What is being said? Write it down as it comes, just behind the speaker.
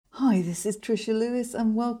Hi, this is Trisha Lewis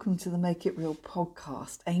and welcome to the Make It Real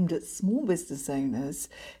podcast aimed at small business owners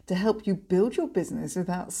to help you build your business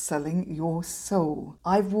without selling your soul.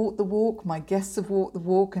 I've walked the walk, my guests have walked the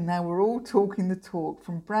walk, and now we're all talking the talk,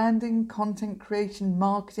 from branding, content creation,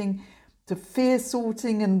 marketing, to fear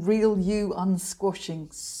sorting and real you unsquashing.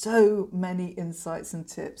 So many insights and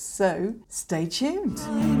tips. So stay tuned.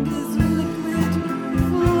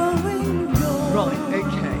 Right,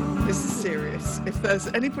 okay, this is serious. If there's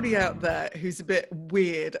anybody out there who's a bit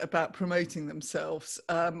weird about promoting themselves,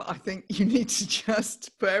 I think you need to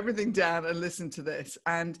just put everything down and listen to this,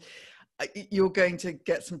 and you're going to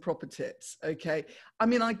get some proper tips, okay? I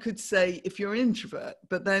mean, I could say if you're an introvert,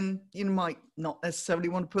 but then you might not necessarily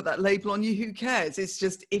want to put that label on you, who cares? It's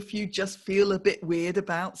just if you just feel a bit weird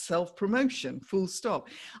about self-promotion, full stop.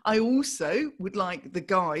 I also would like the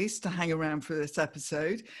guys to hang around for this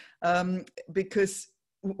episode, because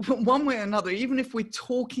one way or another, even if we're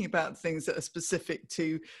talking about things that are specific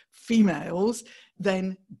to females,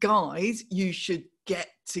 then guys, you should get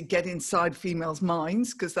inside females'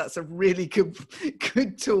 minds, because that's a really good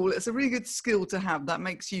tool. It's a really good skill to have. That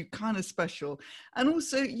makes you kind of special. And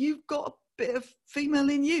also you've got a bit of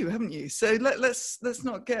female in you, haven't you? So let's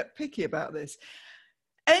not get picky about this.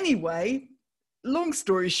 Anyway, long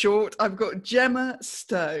story short, I've got Gemma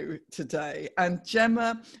Stowe today, and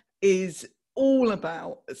Gemma is all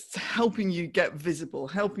about helping you get visible,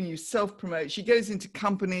 helping you self-promote. She goes into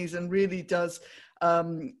companies and really does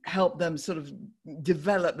help them sort of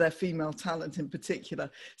develop their female talent in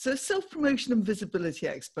particular. So self-promotion and visibility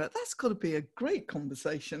expert, that's got to be a great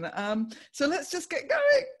conversation. So let's just get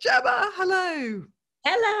going. Gemma, hello.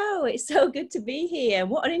 Hello, it's so good to be here.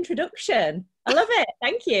 What an introduction. I love it.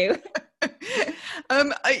 Thank you.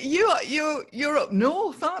 You're up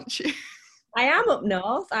north, aren't you? I am up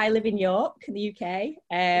north. I live in York, in the UK.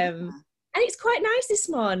 And it's quite nice this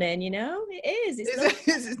morning, you know. It is.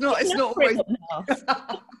 It's not always up north.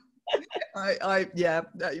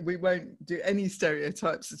 We won't do any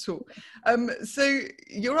stereotypes at all. So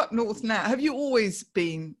you're up north now. Have you always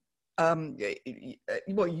been York,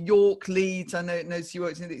 Leeds? I know it knows you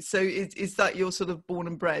worked in Leeds. So is that your sort of born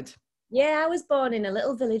and bred? Yeah, I was born in a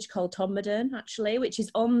little village called Todmorden, actually, which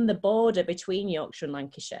is on the border between Yorkshire and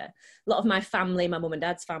Lancashire. A lot of my family, my mum and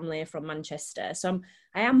dad's family, are from Manchester. So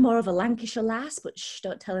I am more of a Lancashire lass, but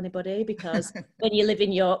don't tell anybody, because when you live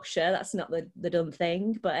in Yorkshire, that's not the done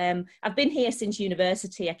thing. But I've been here since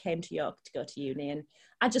university. I came to York to go to uni, and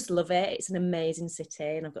I just love it. It's an amazing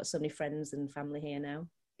city, and I've got so many friends and family here now.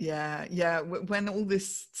 Yeah. When all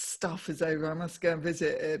this stuff is over, I must go and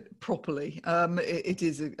visit it properly. It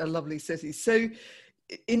is a lovely city. So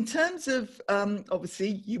in terms of,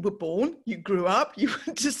 obviously, you were born, you grew up, you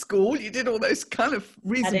went to school, you did all those kind of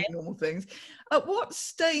reasonably normal things. At what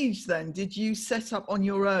stage then did you set up on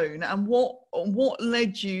your own, and what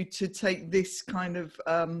led you to take this kind of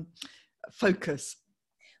focus?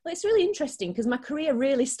 Well, it's really interesting because my career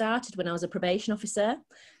really started when I was a probation officer,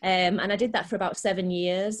 and I did that for about 7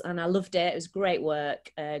 years, and I loved it. It was great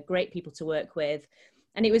work, great people to work with.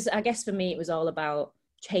 And it was, I guess for me, it was all about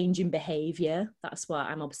changing behaviour. That's what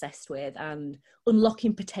I'm obsessed with, and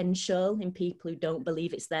unlocking potential in people who don't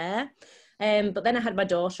believe it's there. But then I had my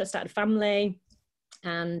daughter, I started a family,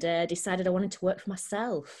 and decided I wanted to work for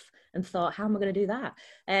myself, and thought, how am I going to do that?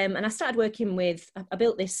 And I started working with, I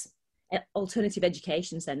built this alternative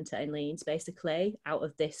education centre in Leeds, basically, out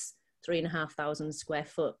of this 3,500 square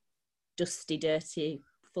foot dusty, dirty,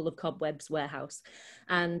 full of cobwebs warehouse.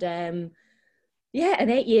 And and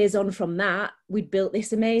 8 years on from that, we'd built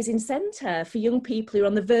this amazing centre for young people who are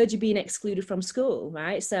on the verge of being excluded from school,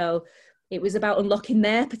 right? So it was about unlocking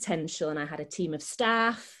their potential, and I had a team of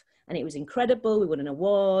staff, and it was incredible. We won an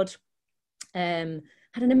award.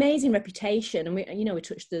 Had an amazing reputation, and we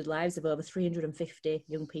touched the lives of over 350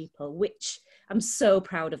 young people, which I'm so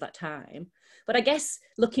proud of that time. But I guess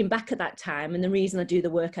looking back at that time, and the reason I do the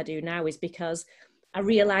work I do now is because I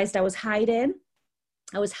realized I was hiding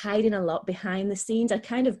a lot behind the scenes. I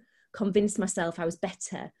kind of convinced myself I was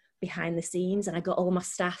better behind the scenes, and I got all my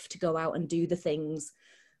staff to go out and do the things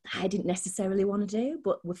I didn't necessarily want to do,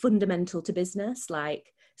 but were fundamental to business,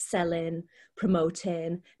 like selling,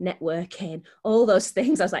 promoting, networking, all those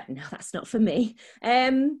things. I was like, no, that's not for me.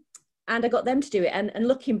 And I got them to do it. And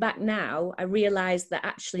looking back now, I realized that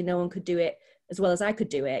actually no one could do it as well as I could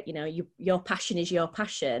do it. You know, your passion is your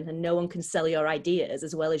passion, and no one can sell your ideas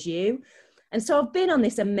as well as you. And so I've been on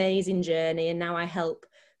this amazing journey, and now I help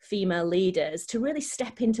female leaders to really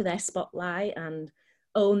step into their spotlight and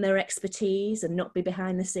own their expertise and not be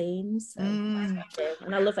behind the scenes. So that's what I do,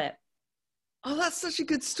 and I love it. Oh, that's such a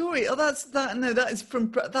good story. Oh, that's that. No, that is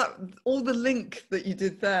from that, all the link that you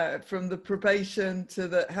did there, from the probation to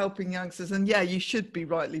the helping youngsters. And yeah, you should be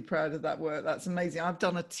rightly proud of that work. That's amazing. I've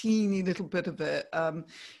done a teeny little bit of it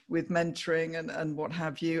with mentoring and what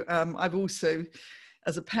have you. I've also,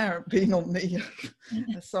 as a parent, been on the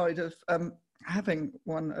side of having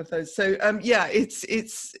one of those. So yeah,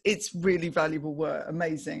 it's really valuable work.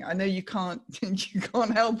 Amazing. I know you can't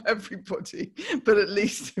help everybody, but at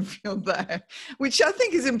least if you're there, which I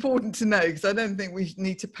think is important to know, because I don't think we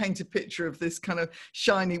need to paint a picture of this kind of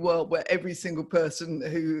shiny world where every single person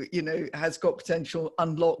who, you know, has got potential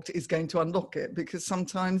unlocked is going to unlock it, because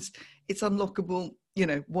sometimes it's unlockable, you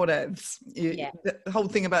know, whatevs. The whole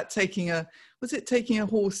thing about taking a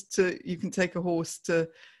horse to, you can take a horse to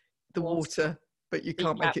the water, but you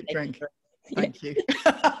can't make it drink. Thank you.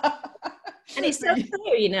 And it's so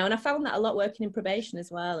true, you know, and I found that a lot working in probation as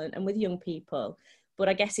well, and with young people. But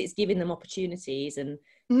I guess it's giving them opportunities and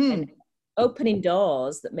opening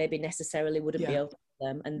doors that maybe necessarily wouldn't be open to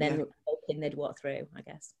them, and then hoping they'd walk through, I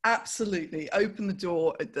guess. Absolutely. Open the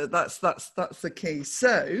door. That's the key.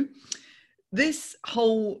 So this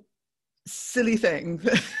whole silly thing,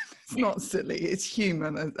 it's not silly, it's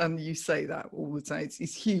human, and you say that all the time,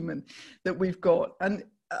 it's human that we've got, and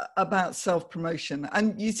about self-promotion.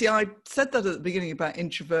 And you see, I said that at the beginning about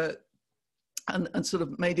introvert and sort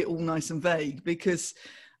of made it all nice and vague, because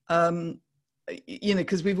you know,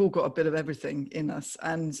 because we've all got a bit of everything in us,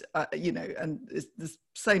 and you know, and it's the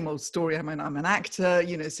same old story. I mean, I'm an actor,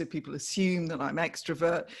 you know, so people assume that I'm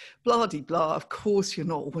extrovert, blah de blah. Of course you're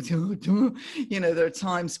not. You know, there are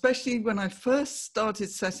times, especially when I first started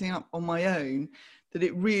setting up on my own, that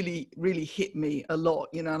it really hit me a lot,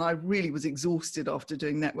 you know, and I really was exhausted after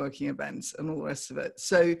doing networking events and all the rest of it.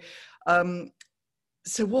 So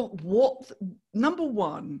so what number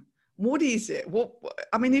one, what is it?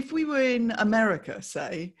 I mean, if we were in America,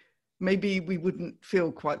 say, maybe we wouldn't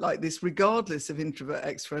feel quite like this, regardless of introvert,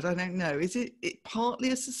 extrovert. I don't know. Is it partly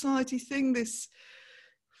a society thing? This,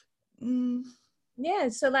 yeah.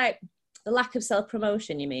 So like the lack of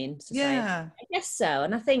self-promotion, you mean? Society? Yeah, I guess so.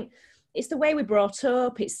 And I think it's the way we're brought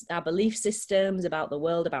up. It's our belief systems about the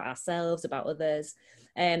world, about ourselves, about others.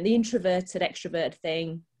 The introverted, extrovert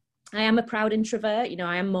thing. I am a proud introvert, you know,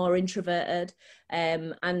 I am more introverted.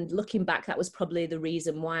 And looking back, that was probably the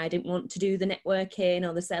reason why I didn't want to do the networking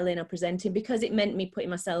or the selling or presenting, because it meant me putting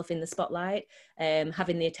myself in the spotlight,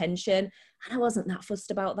 having the attention. And I wasn't that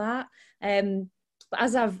fussed about that. But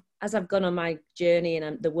as I've gone on my journey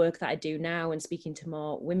and the work that I do now and speaking to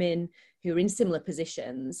more women who are in similar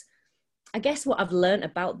positions, I guess what I've learned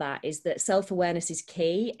about that is that self-awareness is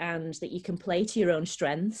key, and that you can play to your own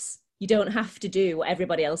strengths. You don't have to do what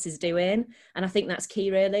everybody else is doing. And I think that's key,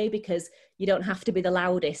 really, because you don't have to be the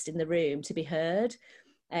loudest in the room to be heard.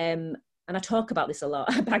 And I talk about this a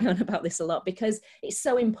lot, I bang on about this a lot, because it's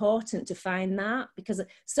so important to find that, because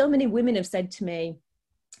so many women have said to me,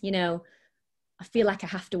 you know, I feel like I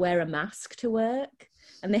have to wear a mask to work,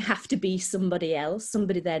 and they have to be somebody else,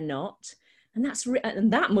 somebody they're not. And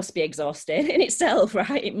and that must be exhausting in itself,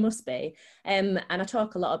 right? It must be. And I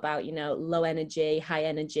talk a lot about, you know, low energy, high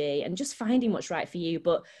energy, and just finding what's right for you.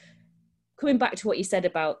 But coming back to what you said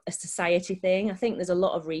about a society thing, I think there's a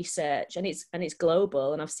lot of research, and it's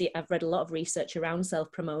global. And I've read a lot of research around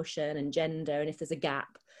self-promotion and gender, and if there's a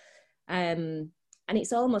gap. And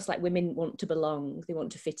it's almost like women want to belong, they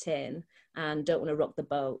want to fit in, and don't want to rock the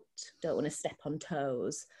boat, don't want to step on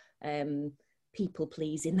toes. People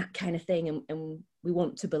pleasing, that kind of thing, and we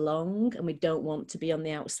want to belong, and we don't want to be on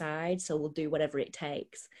the outside, so we'll do whatever it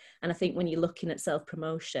takes. And I think when you're looking at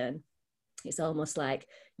self-promotion, it's almost like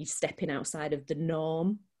you're stepping outside of the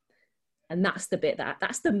norm, and that's the bit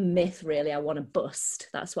that's the myth, really, I want to bust.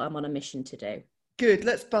 That's what I'm on a mission to do. Good,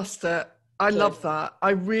 let's bust it. I love that.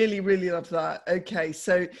 I really love that. Okay,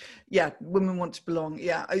 so yeah, women want to belong.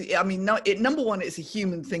 Yeah, I mean, number one, it's a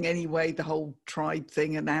human thing anyway, the whole tribe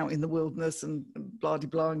thing, and out in the wilderness and blah de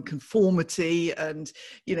blah, and conformity, and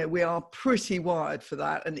you know, we are pretty wired for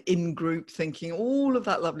that, and in group thinking, all of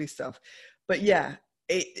that lovely stuff. But yeah,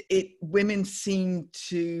 women seem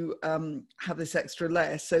to have this extra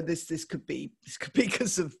layer. So this could be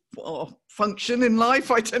because of function in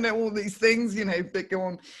life. I don't know, all these things, you know, that go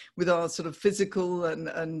on with our sort of physical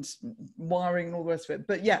and wiring and all the rest of it.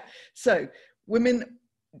 But yeah, so women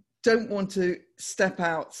don't want to step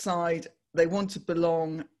outside. They want to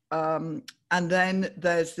belong. And then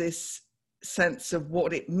there's this sense of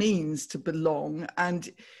what it means to belong. And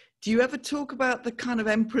Do you ever talk about the kind of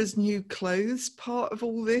emperor's new clothes part of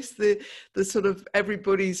all this? The sort of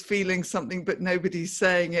everybody's feeling something, but nobody's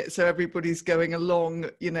saying it. So everybody's going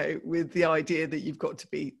along, with the idea that you've got to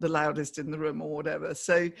be the loudest in the room or whatever.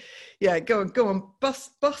 So yeah, go on,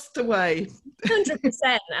 bust away.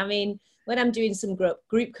 100%. I mean, when I'm doing some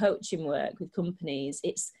group coaching work with companies,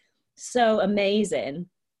 it's so amazing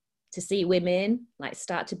to see women like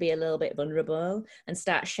start to be a little bit vulnerable and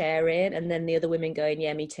start sharing, and then the other women going,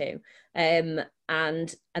 yeah, me too. And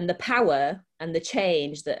the power and the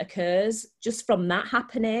change that occurs just from that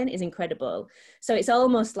happening is incredible. So it's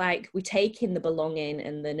almost like we're taking the belonging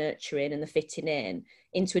and the nurturing and the fitting in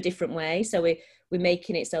into a different way. So we're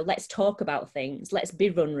making it so let's talk about things, let's be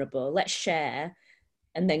vulnerable, let's share,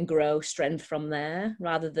 and then grow strength from there,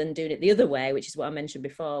 rather than doing it the other way, which is what I mentioned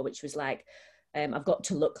before, which was like, I've got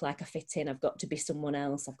to look like I fit in. I've got to be someone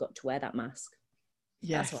else. I've got to wear that mask.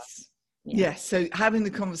 Yes. Yes. So having the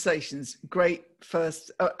conversations, great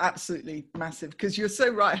first, absolutely massive. Because you're so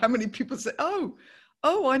right. How many people say, oh,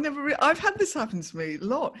 I never, I've had this happen to me a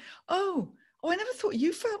lot. Oh, I never thought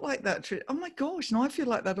you felt like that. Oh my gosh. No, I feel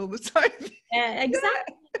like that all the time. Yeah,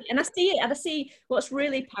 exactly. And I see it. And I see what's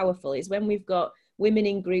really powerful is when we've got women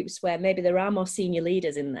in groups where maybe there are more senior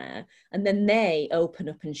leaders in there, and then they open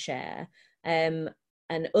up and share. And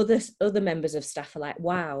other members of staff are like,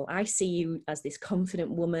 wow, I see you as this confident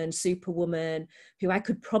woman, superwoman, who I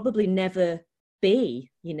could probably never be,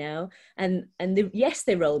 and yes,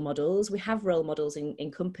 they're role models. We have role models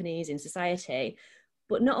in companies, in society,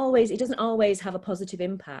 but not always, it doesn't always have a positive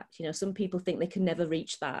impact. Some people think they can never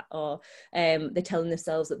reach that, or they're telling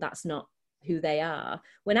themselves that that's not who they are,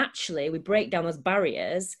 when actually we break down those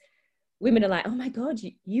barriers. Women are like, oh my God,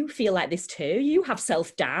 you feel like this too. You have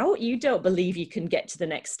self-doubt. You don't believe you can get to the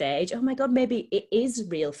next stage. Oh my God, maybe it is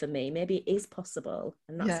real for me. Maybe it is possible.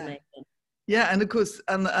 And that's amazing. Yeah, and of course,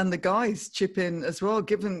 and the guys chip in as well.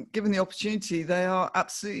 Given the opportunity, they are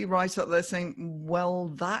absolutely right up there saying, well,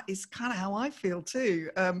 that is kind of how I feel too.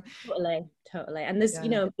 Totally. And there's,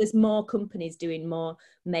 there's more companies doing more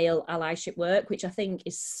male allyship work, which I think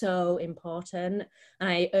is so important. And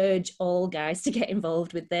I urge all guys to get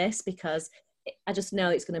involved with this, because I just know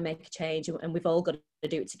it's going to make a change, and we've all got to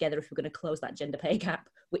do it together if we're going to close that gender pay gap,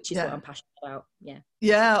 which is what I'm passionate about.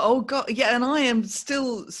 Yeah. Oh God. Yeah. And I am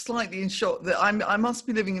still slightly in shock that I must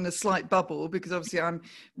be living in a slight bubble, because obviously I'm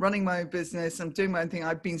running my own business. I'm doing my own thing.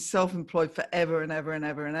 I've been self-employed forever and ever and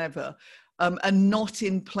ever and ever. And not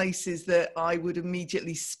in places that I would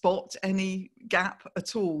immediately spot any gap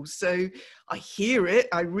at all. So I hear it,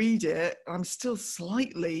 I read it, I'm still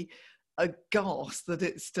slightly aghast that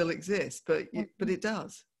it still exists, but it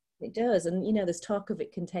does. It does. And, there's talk of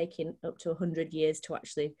it can take up to 100 years to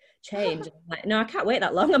actually change. I'm like, no, I can't wait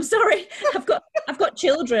that long. I'm sorry. I've got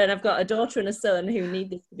children. I've got a daughter and a son who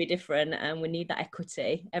need this to be different, and we need that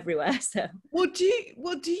equity everywhere. So, do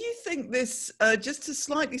you think this, just to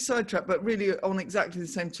slightly sidetrack, but really on exactly the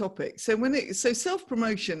same topic. So so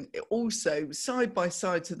self-promotion, also side by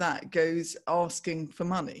side to that goes asking for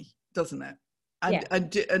money, doesn't it?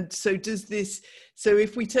 And so does this, so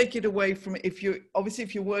if we take it away from, if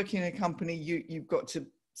you're working in a company, you've got to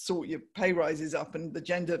sort your pay rises up and the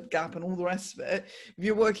gender gap and all the rest of it. If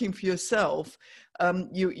you're working for yourself,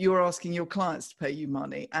 you're asking your clients to pay you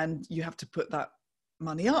money, and you have to put that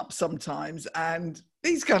money up sometimes, and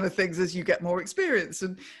these kind of things as you get more experience.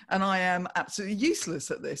 And I am absolutely useless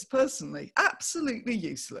at this personally, absolutely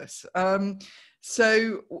useless.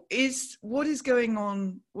 So what is going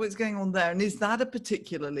on there? And is that a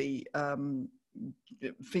particularly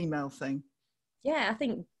female thing? Yeah, I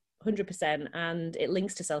think 100%. And it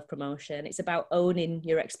links to self-promotion. It's about owning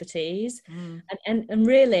your expertise. And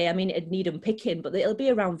really, I mean, it'd need unpicking, but it'll be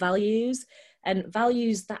around values. And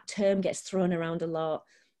values, that term gets thrown around a lot,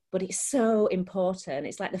 but it's so important.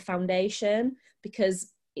 It's like the foundation,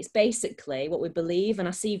 because it's basically what we believe. And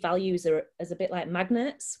I see values as a bit like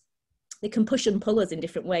magnets. They can push and pull us in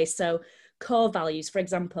different ways. So core values, for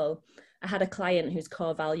example, I had a client whose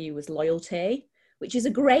core value was loyalty, which is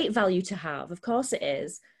a great value to have. Of course it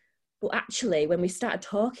is. But actually, when we started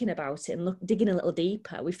talking about it and digging a little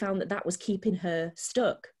deeper, we found that was keeping her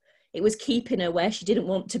stuck. It was keeping her where she didn't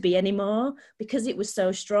want to be anymore, because it was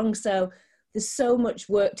so strong. So there's so much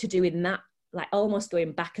work to do in that, like almost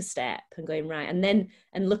going back a step and going right.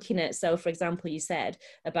 And looking at, so for example, you said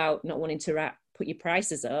about not wanting to put your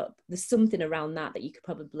prices up. There's something around that you could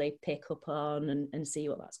probably pick up on and see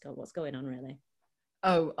what's going on, really.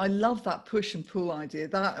 Oh, I love that push and pull idea.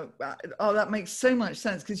 That makes so much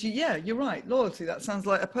sense because you're right. Loyalty, that sounds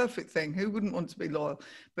like a perfect thing. Who wouldn't want to be loyal?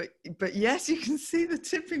 But yes, you can see the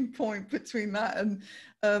tipping point between that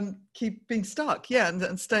and keep being stuck,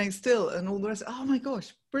 and staying still and all the rest. Oh my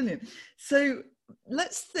gosh, brilliant. So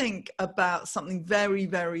let's think about something very,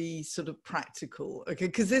 very sort of practical, okay?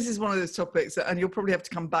 Because this is one of those topics and you'll probably have to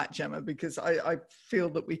come back, Gemma, because I feel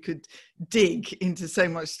that we could dig into so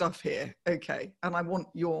much stuff here, okay? And I want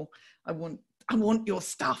your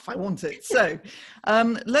stuff. I want it. So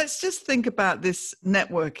let's just think about this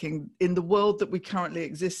networking in the world that we currently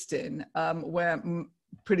exist in, where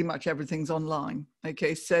pretty much everything's online,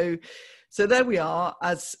 okay? So there we are,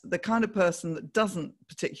 as the kind of person that doesn't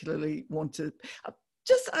particularly want to,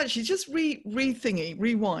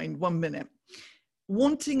 rewind 1 minute.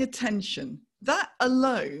 Wanting attention, that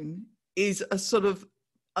alone is a sort of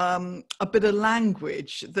a bit of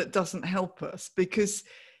language that doesn't help us, because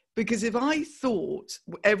if I thought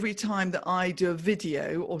every time that I do a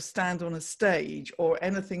video or stand on a stage or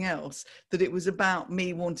anything else that it was about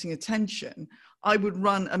me wanting attention, I would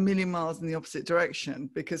run a million miles in the opposite direction,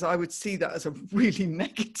 because I would see that as a really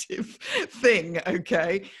negative thing,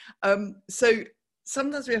 okay? So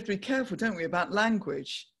sometimes we have to be careful, don't we, about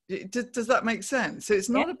language. Does that make sense? So it's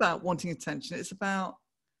not about wanting attention, it's about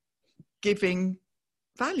giving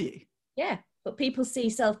value. Yeah, but people see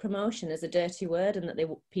self-promotion as a dirty word, and that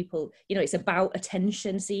people, it's about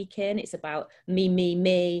attention seeking. It's about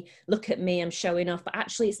me, look at me, I'm showing off. But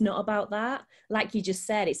actually it's not about that. Like you just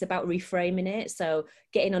said, it's about reframing it. So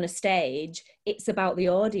getting on a stage, it's about the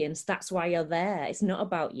audience. That's why you're there. It's not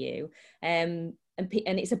about you. And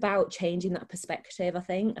it's about changing that perspective. I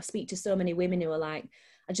think I speak to so many women who are like,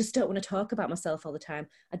 I just don't want to talk about myself all the time.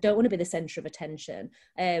 I don't want to be the center of attention.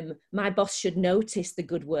 My boss should notice the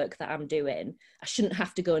good work that I'm doing. I shouldn't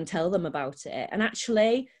have to go and tell them about it. And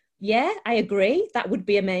actually, yeah, I agree. That would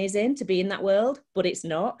be amazing to be in that world, but it's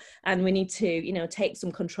not. And we need to, take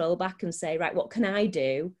some control back and say, right, what can I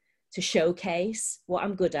do to showcase what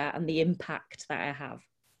I'm good at and the impact that I have?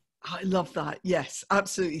 I love that. Yes,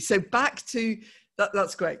 absolutely. So back to that.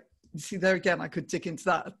 That's great. See, there again, I could dig into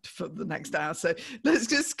that for the next hour. So let's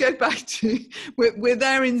just go back to, we're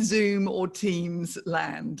there in Zoom or Teams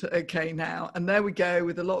land, okay, now. And there we go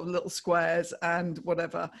with a lot of little squares and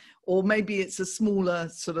whatever. Or maybe it's a smaller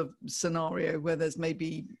sort of scenario where there's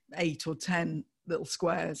maybe 8 or 10 little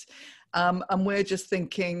squares. And we're just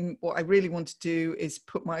thinking, what I really want to do is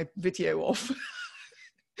put my video off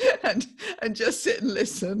and just sit and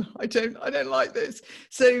listen. I don't like this.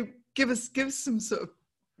 So give us some sort of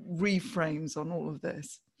reframes on all of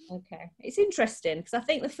this. Okay, it's interesting because I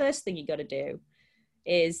think the first thing you got to do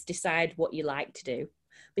is decide what you like to do,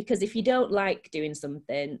 because if you don't like doing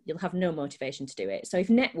something, you'll have no motivation to do it. So if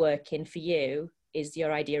networking for you is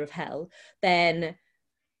your idea of hell, then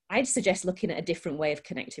I'd suggest looking at a different way of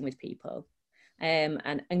connecting with people,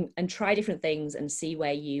 and try different things and see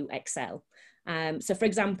where you excel. So for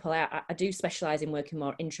example, I do specialize in working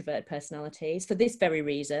more introverted personalities for this very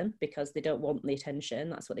reason, because they don't want the attention.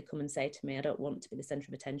 That's what they come and say to me. I don't want to be the center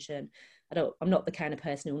of attention. I'm not the kind of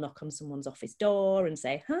person who'll knock on someone's office door and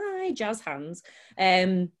say, hi, jazz hands,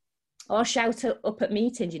 or shout up at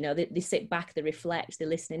meetings. They sit back, they reflect, they're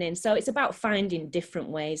listening in. So it's about finding different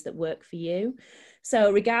ways that work for you.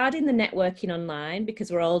 So regarding the networking online,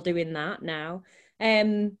 because we're all doing that now,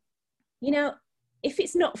 if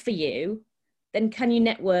it's not for you, then can you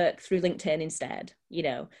network through LinkedIn instead?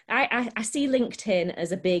 I see LinkedIn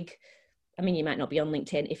as a big, you might not be on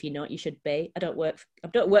LinkedIn. If you're not, you should be. I don't work for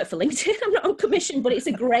LinkedIn. I'm not on commission, but it's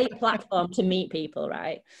a great platform to meet people,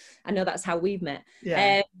 right? I know that's how we've met.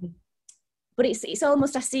 Yeah. But it's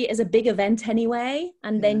almost, I see it as a big event anyway.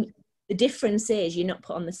 And then the difference is you're not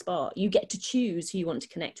put on the spot. You get to choose who you want to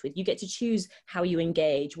connect with. You get to choose how you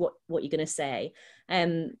engage, what you're going to say.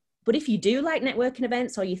 But if you do like networking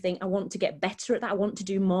events, or you think, I want to get better at that, I want to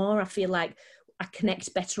do more, I feel like I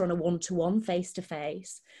connect better on a one-to-one,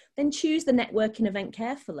 face-to-face, then choose the networking event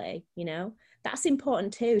carefully. That's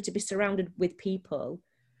important too, to be surrounded with people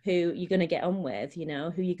who you're going to get on with,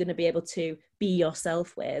 who you're going to be able to be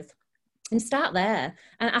yourself with, and start there.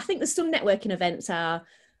 And I think there's some networking events are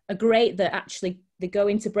great that actually they go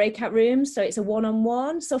into breakout rooms. So it's a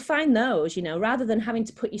one-on-one. So find those, rather than having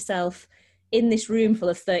to put yourself in this room full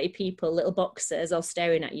of 30 people, little boxers all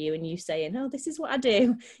staring at you and you saying, oh, this is what I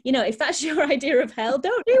do. If that's your idea of hell,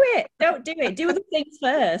 don't do it. Don't do it. Do other things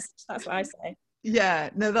first. That's what I say. Yeah,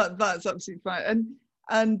 no, that's absolutely fine.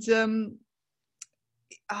 And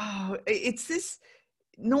it's this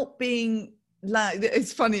not being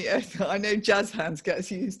It's funny. I know jazz hands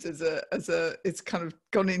gets used as a it's kind of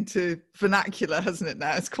gone into vernacular, hasn't it?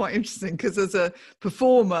 Now it's quite interesting because as a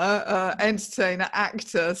performer, entertainer,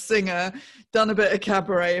 actor, singer, done a bit of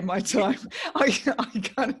cabaret in my time. I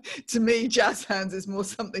kind of, to me, jazz hands is more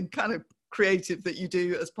something kind of creative that you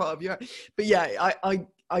do as part of your. But yeah,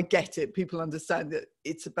 I get it. People understand that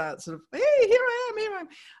it's about sort of, hey, here I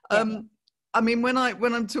am. I mean, when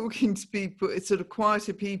I'm talking to people, it's sort of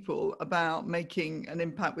quieter people about making an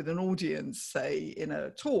impact with an audience, say in a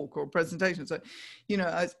talk or a presentation. So, you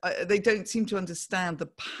know, they don't seem to understand the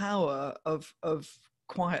power of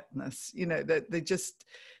quietness. You know, that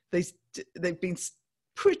they've been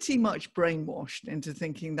pretty much brainwashed into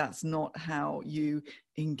thinking that's not how you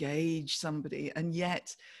engage somebody. And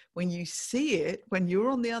yet, when you see it, when you're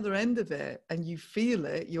on the other end of it and you feel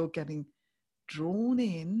it, you're getting drawn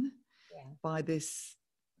in by this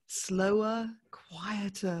slower,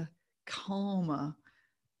 quieter, calmer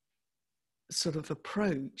sort of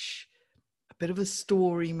approach, a bit of a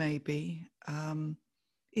story maybe.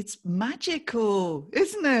 It's magical,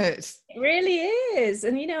 isn't it? It really is.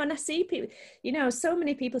 And, you know, and I see people, you know, so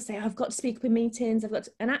many people say, oh, I've got to speak up in meetings.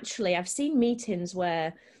 And actually I've seen meetings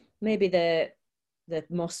where maybe the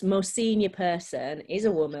most senior person is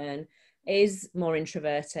a woman, is more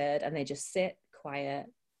introverted, and they just sit quiet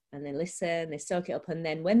and they listen, they soak it up, and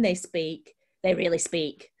then when they speak, they really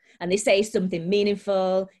speak, and they say something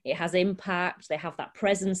meaningful, it has impact, they have that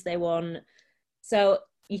presence they want. So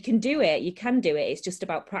you can do it, it's just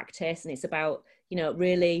about practice, and it's about, you know,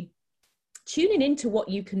 really tuning into what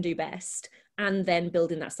you can do best and then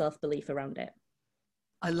building that self-belief around it.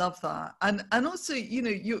 I love that. And also, you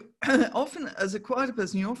know, you often, as a quieter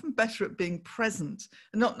person, you're often better at being present.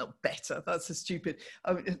 Not better, that's a stupid,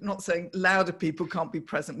 I'm not saying louder people can't be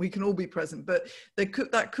present. We can all be present, but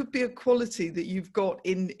that could be a quality that you've got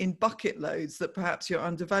in bucket loads that perhaps you're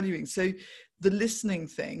undervaluing. So the listening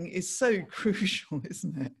thing is so crucial,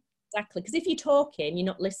 isn't it? Exactly, because if you're talking, you're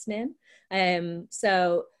not listening.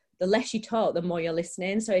 So the less you talk, the more you're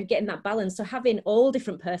listening. So getting that balance. So having all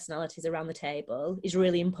different personalities around the table is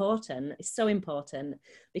really important. It's so important,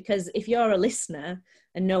 because if you're a listener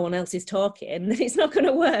and no one else is talking, then it's not going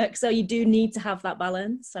to work. So you do need to have that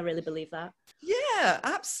balance. I really believe that. Yeah,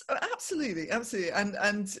 absolutely. And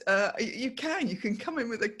you can come in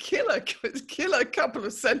with a killer couple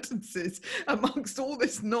of sentences amongst all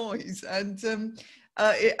this noise.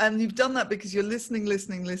 And you've done that because you're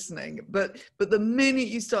listening. But the minute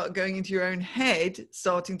you start going into your own head,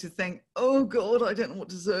 starting to think, oh God, I don't know what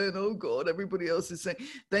to say, and oh God, everybody else is saying,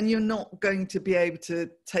 then you're not going to be able to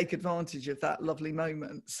take advantage of that lovely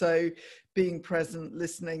moment. So being present,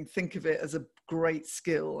 listening, think of it as a great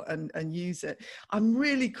skill and use it. I'm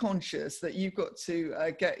really conscious that you've got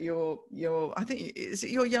to get your I think, is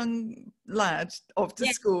it your young lad off to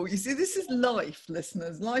school? You see, this is life,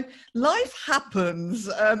 listeners. Life happens,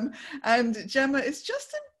 and Gemma is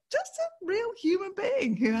just a real human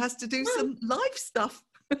being who has to do some life stuff.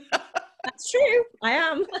 That's true. I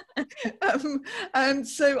am. And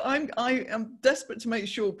so I am desperate to make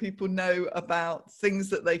sure people know about things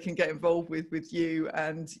that they can get involved with you,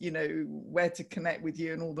 and, you know, where to connect with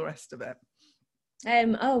you and all the rest of it.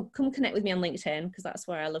 Come connect with me on LinkedIn, because that's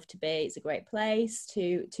where I love to be. It's a great place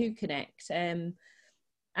to connect. And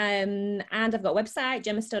I've got a website,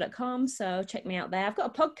 gemmastowe.com, so check me out there. I've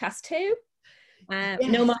got a podcast too,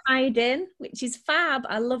 No More Hiding, which is fab.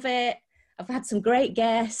 I love it. I've had some great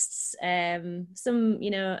guests, some, you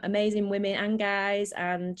know, amazing women and guys,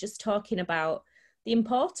 and just talking about the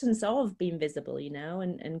importance of being visible, you know,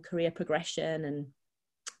 and career progression, and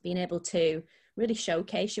being able to really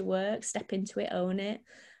showcase your work, step into it, own it.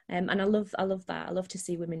 And I love that. I love to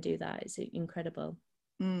see women do that. It's incredible.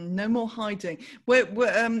 No More Hiding. Where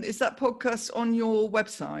is that podcast on your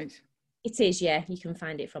website? It is, yeah. You can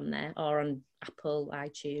find it from there, or on Apple,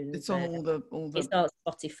 iTunes. It's on all the. It's on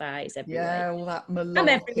Spotify. It's everywhere. Yeah, all that malarkey. I'm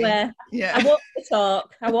everywhere. Yeah. I walk the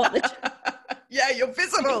talk. Yeah, you're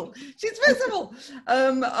visible. She's visible.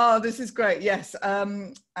 This is great. Yes.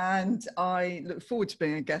 And I look forward to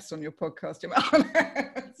being a guest on your podcast.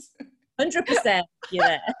 100%. You're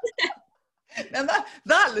there. Now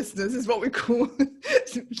that, listeners, is what we call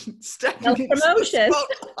stepping into the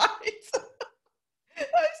spotlight.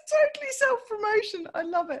 It's totally self-promotion. I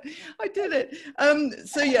love it. I did it.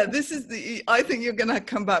 So yeah, I think you're going to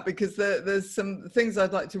come back because there's some things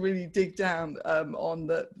I'd like to really dig down on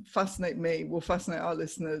that fascinate me, will fascinate our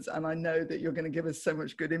listeners. And I know that you're going to give us so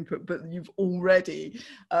much good input, but you've already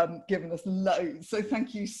given us loads. So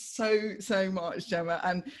thank you so much, Gemma.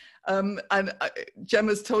 And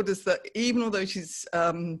Gemma's told us that even although she's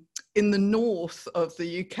in the north of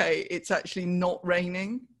the UK, it's actually not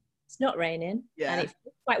raining. It's not raining. Yeah. And it's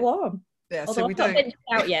quite warm. Yeah, although so we I've not don't ventured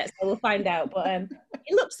out yet, so we'll find out. But it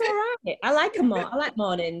looks all right. I like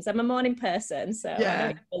mornings. I'm a morning person, so yeah. I know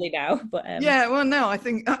it's early now. But yeah, well, no, I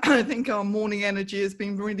think our morning energy has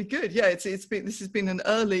been really good. Yeah, this has been an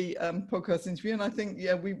early podcast interview, and I think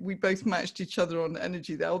we both matched each other on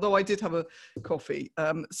energy there. Although I did have a coffee,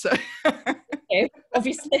 so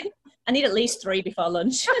obviously I need at least 3 before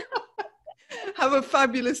lunch. Have a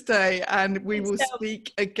fabulous day, and we will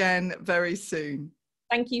speak again very soon.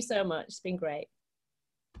 Thank you so much. It's been great.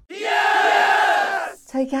 Yes!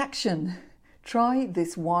 Take action. Try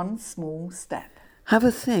this one small step. Have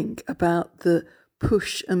a think about the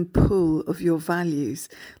push and pull of your values.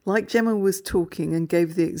 Like Gemma was talking and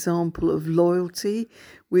gave the example of loyalty,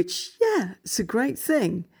 which, it's a great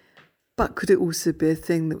thing. But could it also be a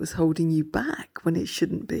thing that was holding you back when it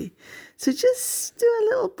shouldn't be? So just do a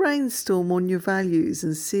little brainstorm on your values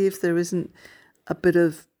and see if there isn't a bit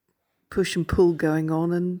of push and pull going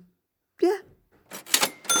on, and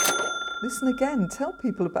Listen again, tell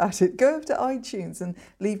people about it. Go over to iTunes and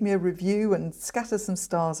leave me a review and scatter some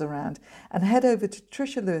stars around. And head over to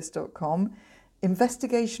trishalewis.com,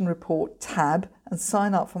 investigation report tab, and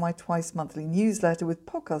sign up for my twice monthly newsletter with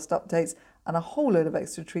podcast updates and a whole load of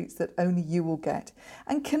extra treats that only you will get.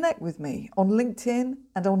 And connect with me on LinkedIn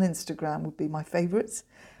and on Instagram would be my favourites.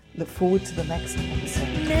 Look forward to the next episode.